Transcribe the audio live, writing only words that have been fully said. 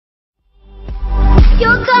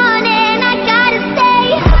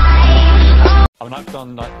I mean, I've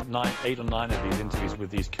done like 8 or 9 of these interviews with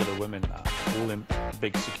these killer women now, all in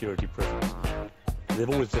big security prisons. They've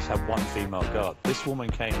always just had one female guard. This woman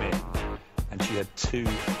came in, and she had 2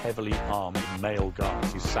 heavily armed male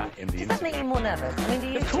guards who sat in the interview. Does that make you more nervous? I mean, do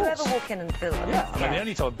you ever walk in and feel... Yeah, I mean, the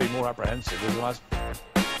only time I'd be more apprehensive was when I was